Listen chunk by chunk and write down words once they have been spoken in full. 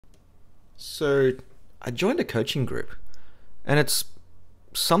So I joined a coaching group, and it's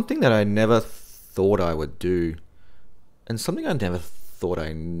something that I never thought I would do, and something I never thought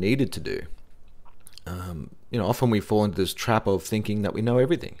I needed to do. Often we fall into this trap of thinking that we know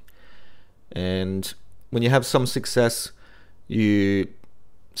everything, and when you have some success, you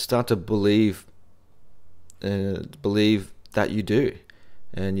start to believe that you do,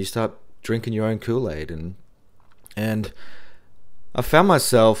 and you start drinking your own Kool-Aid, and I found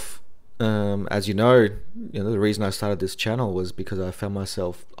myself, as the reason I started this channel was because I found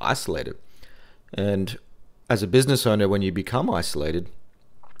myself isolated. And as a business owner, when you become isolated,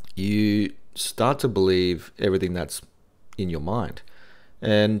 you start to believe everything that's in your mind.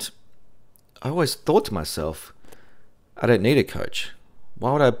 And I always thought to myself, I don't need a coach.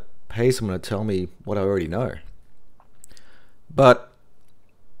 Why would I pay someone to tell me what I already know? But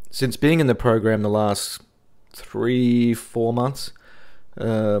since being in the program the last 3-4 months,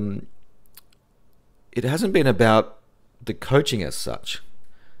 it hasn't been about the coaching as such.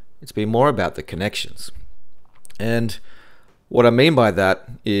 It's been more about the connections. And what I mean by that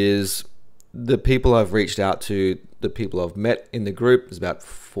is the people I've reached out to, the people I've met in the group. There's about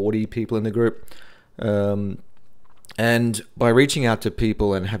 40 people in the group. And by reaching out to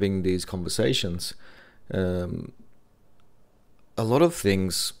people and having these conversations, a lot of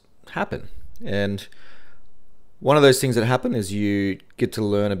things happen. And one of those things that happen is you get to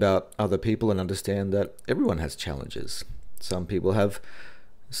learn about other people and understand that everyone has challenges. Some people have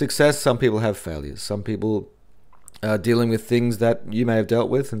success, some people have failures. Some people are dealing with things that you may have dealt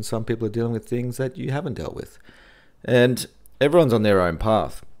with, and some people are dealing with things that you haven't dealt with. And everyone's on their own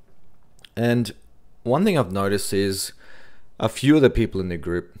path. And one thing I've noticed is a few of the people in the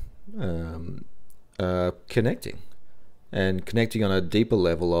group are connecting on a deeper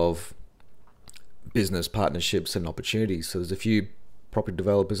level of business partnerships and opportunities. So there's a few property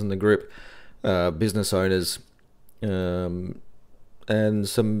developers in the group, business owners, and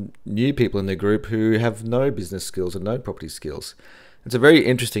some new people in the group who have no business skills and no property skills. It's a very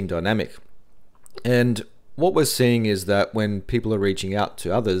interesting dynamic. And what we're seeing is that when people are reaching out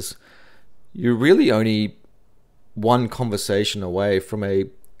to others, you're really only one conversation away from a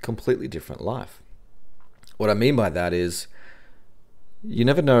completely different life. What I mean by that is you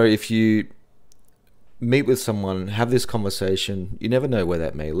never know, if you meet with someone, have this conversation, you never know where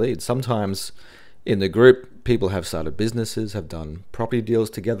that may lead. Sometimes in the group, people have started businesses, have done property deals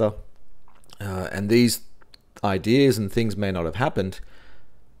together, and these ideas and things may not have happened,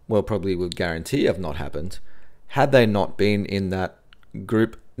 well, probably would guarantee have not happened, had they not been in that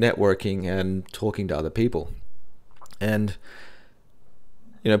group networking and talking to other people. And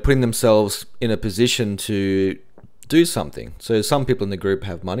putting themselves in a position to do something. So some people in the group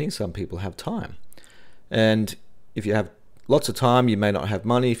have money, some people have time. And if you have lots of time, you may not have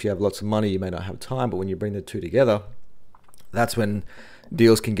money. If you have lots of money, you may not have time. But when you bring the two together, that's when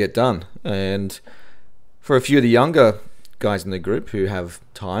deals can get done. And for a few of the younger guys in the group who have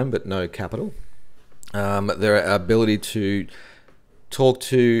time but no capital, their ability to talk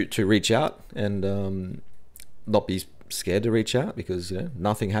to reach out and not be scared to reach out, because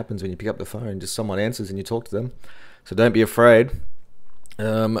nothing happens when you pick up the phone. Just someone answers and you talk to them. So don't be afraid.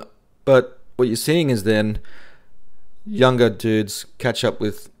 But what you're seeing is then younger dudes catch up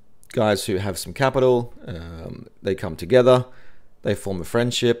with guys who have some capital. They come together, they form a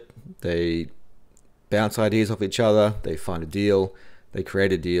friendship, they bounce ideas off each other, they find a deal, they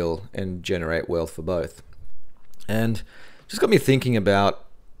create a deal and generate wealth for both. And just got me thinking about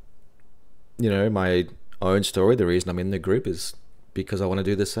my own story. The reason I'm in the group is because I want to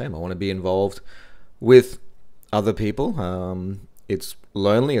do the same. I want to be involved with other people. It's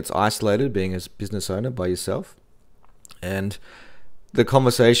lonely, it's isolated being a business owner by yourself. And the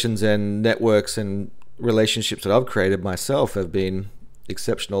conversations and networks and relationships that I've created myself have been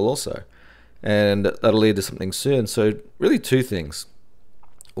exceptional also. And that'll lead to something soon. So really two things.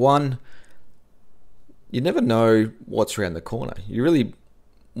 One, you never know what's around the corner. You're really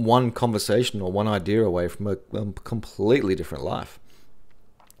one conversation or one idea away from a completely different life.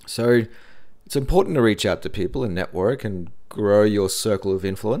 So it's important to reach out to people and network and grow your circle of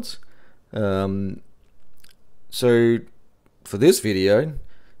influence. So for this video,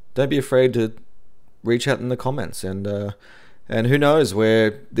 don't be afraid to reach out in the comments, and who knows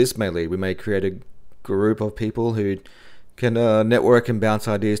where this may lead. We may create a group of people who can network and bounce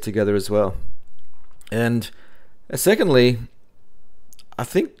ideas together as well. And secondly, I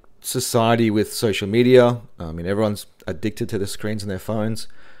think society with social media, everyone's addicted to the screens on their phones.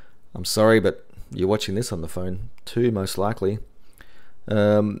 I'm sorry, but you're watching this on the phone too, most likely.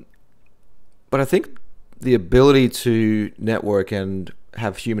 But I think the ability to network and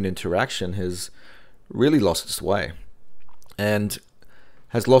have human interaction has really lost its way and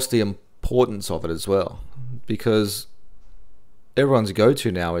has lost the importance of it as well, because everyone's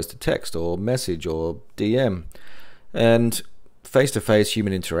go-to now is to text or message or DM, and face-to-face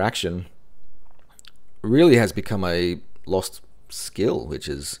human interaction really has become a lost skill, which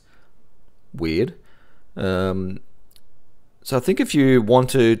is weird. So I think if you want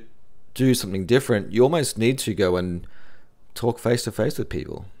to do something different, you almost need to go and talk face-to-face with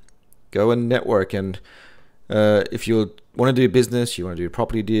people. Go and network, and if you want to do business, you want to do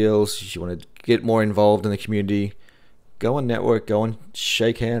property deals, you want to get more involved in the community, go and network, go and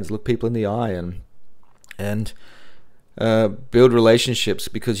shake hands, look people in the eye, and build relationships,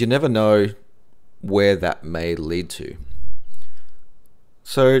 because you never know where that may lead to.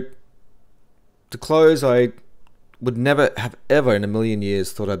 So to close, I would never have ever in a million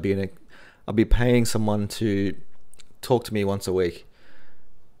years thought I'd be paying someone to talk to me once a week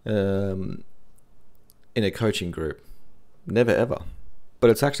in a coaching group. Never ever. But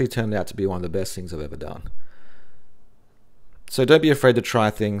it's actually turned out to be one of the best things I've ever done. So don't be afraid to try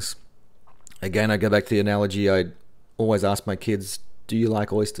things. Again, I go back to the analogy. I always ask my kids, do you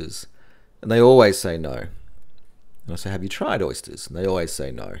like oysters? And they always say no. And I say, have you tried oysters? And they always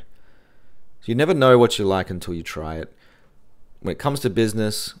say no. So you never know what you like until you try it. When it comes to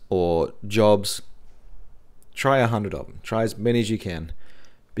business or jobs, try 100 of them. Try as many as you can,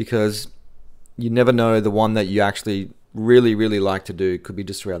 because you never know, the one that you actually really, really like to do could be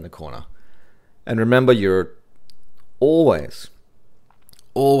just around the corner. And remember, you're always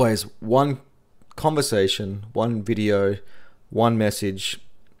one conversation, one video, one message,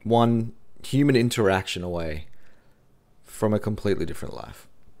 one human interaction away from a completely different life.